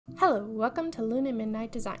Hello, welcome to Luna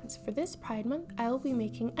Midnight Designs. For this Pride Month, I will be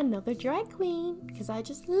making another drag queen, because I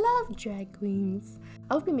just love drag queens.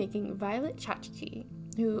 I'll be making Violet Chachki,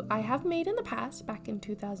 who I have made in the past, back in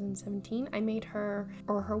 2017. I made her,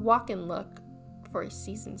 or her walk-in look, for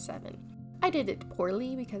season 7. I did it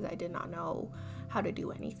poorly because I did not know how to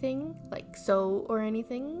do anything, like sew or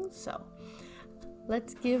anything, so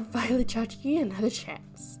let's give Violet Chachki another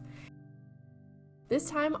chance. This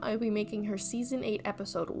time, I'll be making her Season 8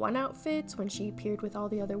 Episode 1 outfits when she appeared with all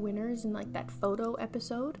the other winners in like that photo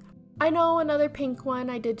episode. I know another pink one,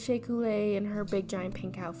 I did Shea Coulee in her big giant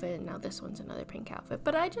pink outfit, and now this one's another pink outfit.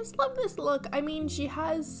 But I just love this look. I mean, she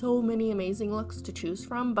has so many amazing looks to choose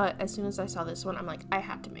from, but as soon as I saw this one, I'm like, I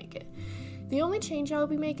have to make it. The only change I'll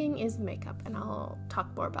be making is the makeup, and I'll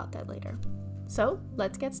talk more about that later. So,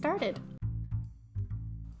 let's get started.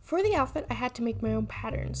 For the outfit, I had to make my own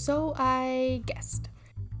pattern, so I guessed.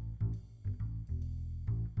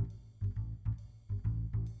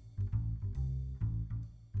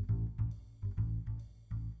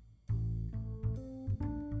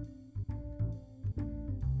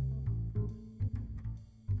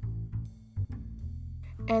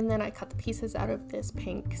 And then I cut the pieces out of this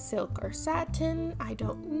pink silk or satin. I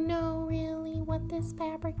don't know really what this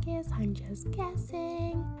fabric is, I'm just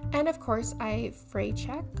guessing. And of course I fray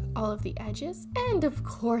check all of the edges, and of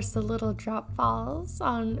course a little drop falls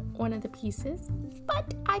on one of the pieces.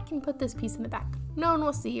 But I can put this piece in the back. No one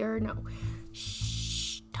will see, or no.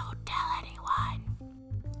 Shh, don't tell anyone.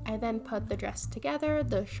 I then put the dress together,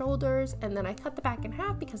 the shoulders, and then I cut the back in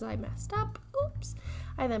half because I messed up. Oops.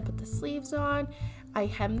 I then put the sleeves on. I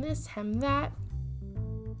hem this, hem that.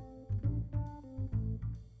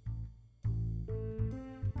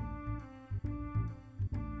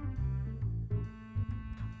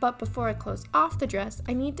 But before I close off the dress,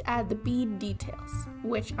 I need to add the bead details,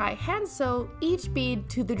 which I hand sew each bead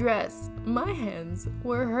to the dress. My hands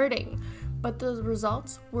were hurting, but the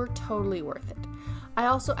results were totally worth it. I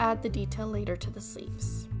also add the detail later to the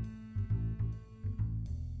sleeves.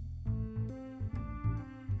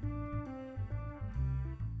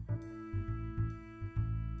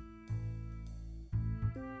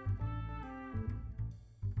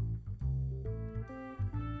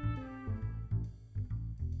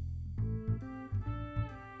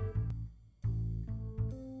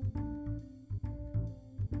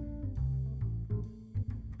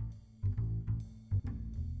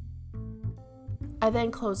 I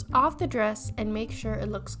then close off the dress and make sure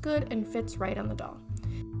it looks good and fits right on the doll.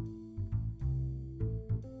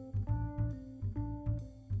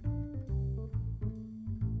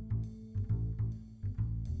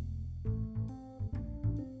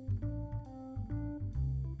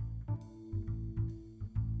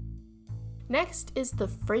 Next is the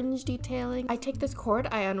fringe detailing. I take this cord,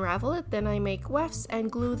 I unravel it, then I make wefts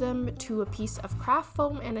and glue them to a piece of craft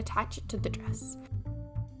foam and attach it to the dress.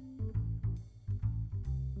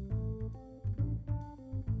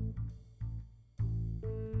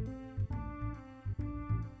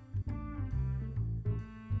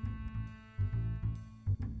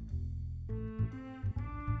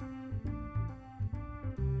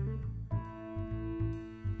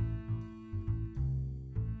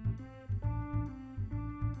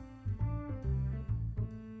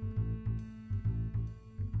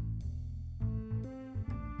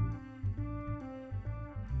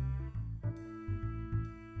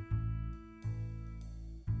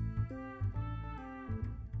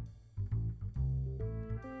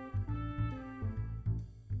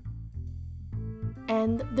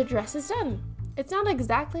 And the dress is done. It's not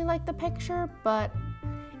exactly like the picture, but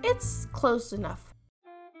it's close enough.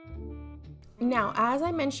 Now, as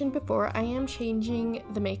I mentioned before, I am changing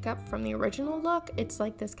the makeup from the original look. It's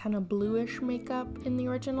like this kind of bluish makeup in the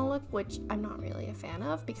original look, which I'm not really a fan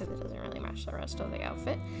of because it doesn't really match the rest of the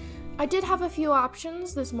outfit. I did have a few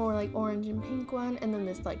options, this more like orange and pink one, and then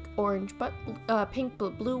this like orange but pink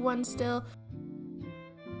but blue one still.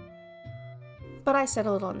 But I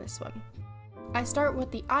settled on this one. I start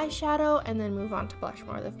with the eyeshadow and then move on to blush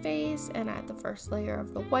more of the face and add the first layer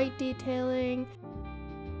of the white detailing.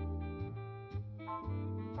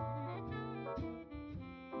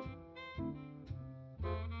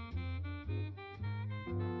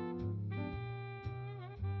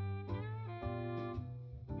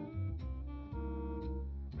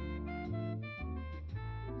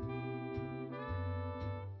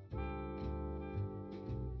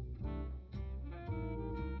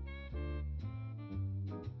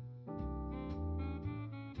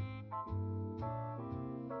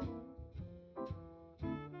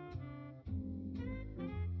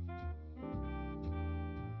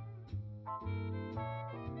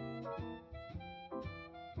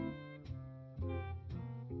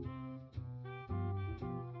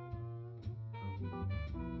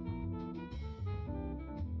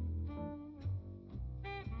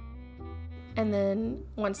 And then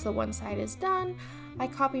once the one side is done, I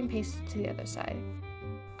copy and paste it to the other side.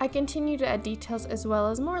 I continue to add details as well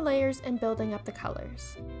as more layers and building up the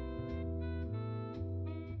colors.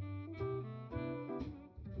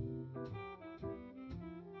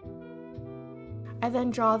 I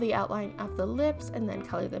then draw the outline of the lips and then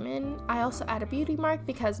color them in. I also add a beauty mark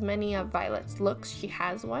because many of Violet's looks, she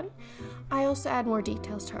has one. I also add more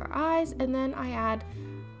details to her eyes, and then I add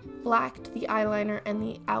black to the eyeliner and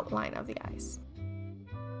the outline of the eyes.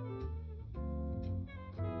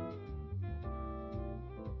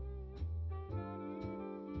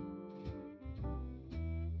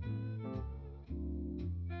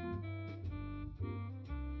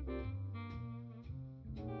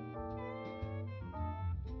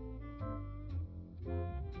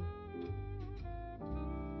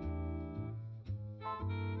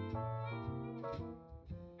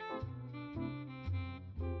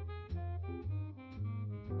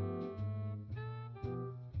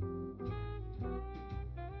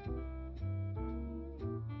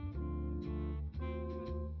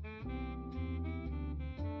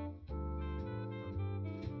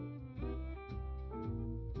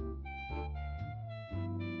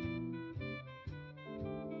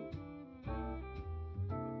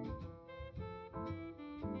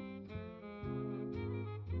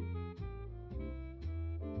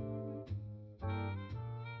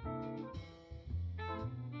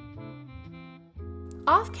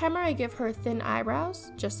 Off camera, I give her thin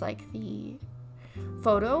eyebrows, just like the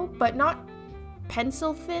photo, but not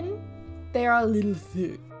pencil thin. They are a little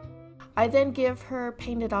thick. I then give her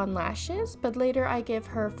painted on lashes, but later I give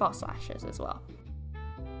her false lashes as well.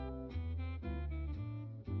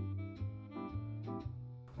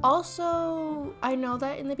 Also, I know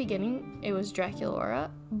that in the beginning it was Draculaura,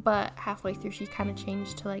 but halfway through she kind of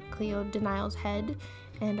changed to like Cleo Denial's head,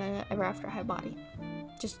 and I wrapped her head body.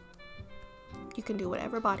 Just, you can do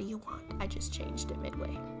whatever body you want. I just changed it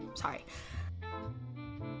midway. Sorry.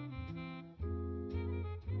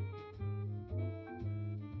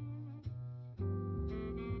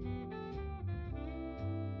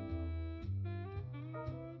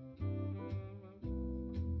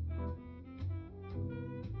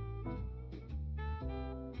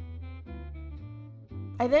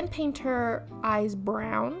 I then paint her eyes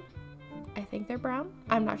brown. I think they're brown.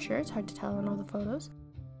 I'm not sure. It's hard to tell in all the photos.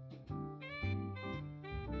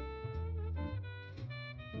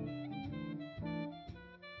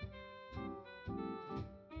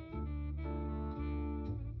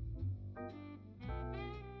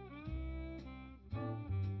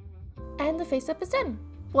 And the face up is done.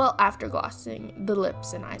 Well, after glossing the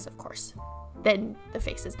lips and eyes, of course. Then the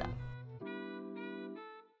face is done.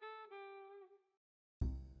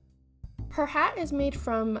 Her hat is made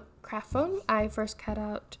from craft foam. I first cut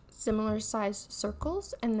out similar sized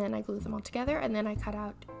circles and then I glue them all together, and then I cut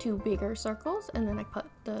out 2 bigger circles and then I put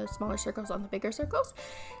the smaller circles on the bigger circles,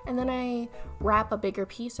 and then I wrap a bigger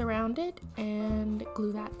piece around it and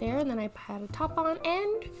glue that there, and then I add a top on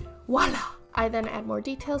and voila! I then add more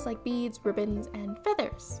details like beads, ribbons, and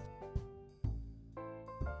feathers.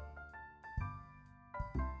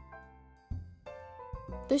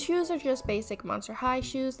 The shoes are just basic Monster High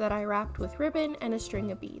shoes that I wrapped with ribbon and a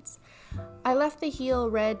string of beads. I left the heel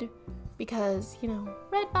red because, you know,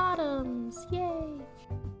 red bottoms, yay!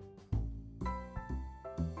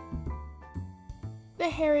 The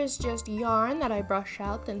hair is just yarn that I brush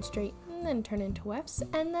out, then straighten, then turn into wefts,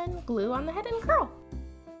 and then glue on the head and curl.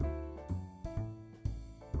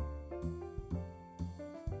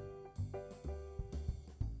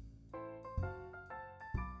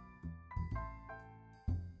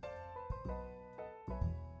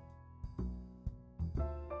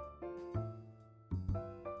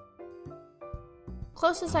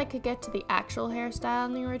 Closest I could get to the actual hairstyle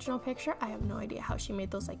in the original picture. I have no idea how she made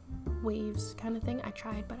those like waves kind of thing. I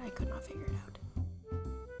tried, but I could not figure it out.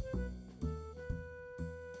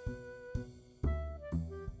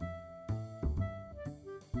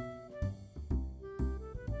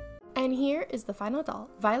 And here is the final doll,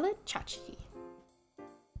 Violet Chachki.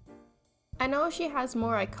 I know she has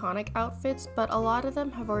more iconic outfits, but a lot of them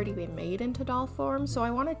have already been made into doll form, so I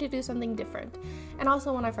wanted to do something different. And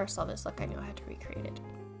also when I first saw this look, I knew I had to recreate it.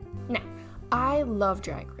 Now, I love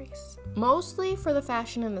Drag Race, mostly for the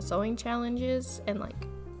fashion and the sewing challenges and like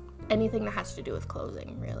anything that has to do with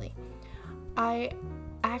clothing, really. I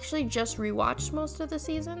actually just rewatched most of the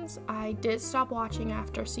seasons. I did stop watching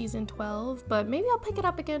after season 12, but maybe I'll pick it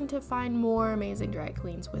up again to find more amazing drag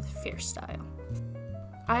queens with fierce style.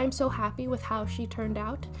 I am so happy with how she turned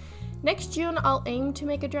out. Next June, I'll aim to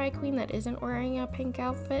make a drag queen that isn't wearing a pink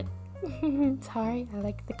outfit. Sorry, I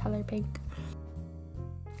like the color pink.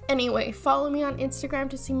 Anyway, follow me on Instagram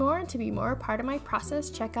to see more and to be more a part of my process.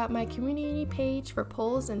 Check out my community page for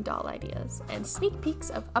polls and doll ideas and sneak peeks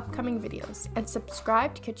of upcoming videos, and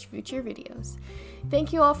subscribe to catch future videos.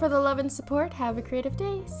 Thank you all for the love and support. Have a creative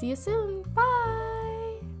day. See you soon. Bye!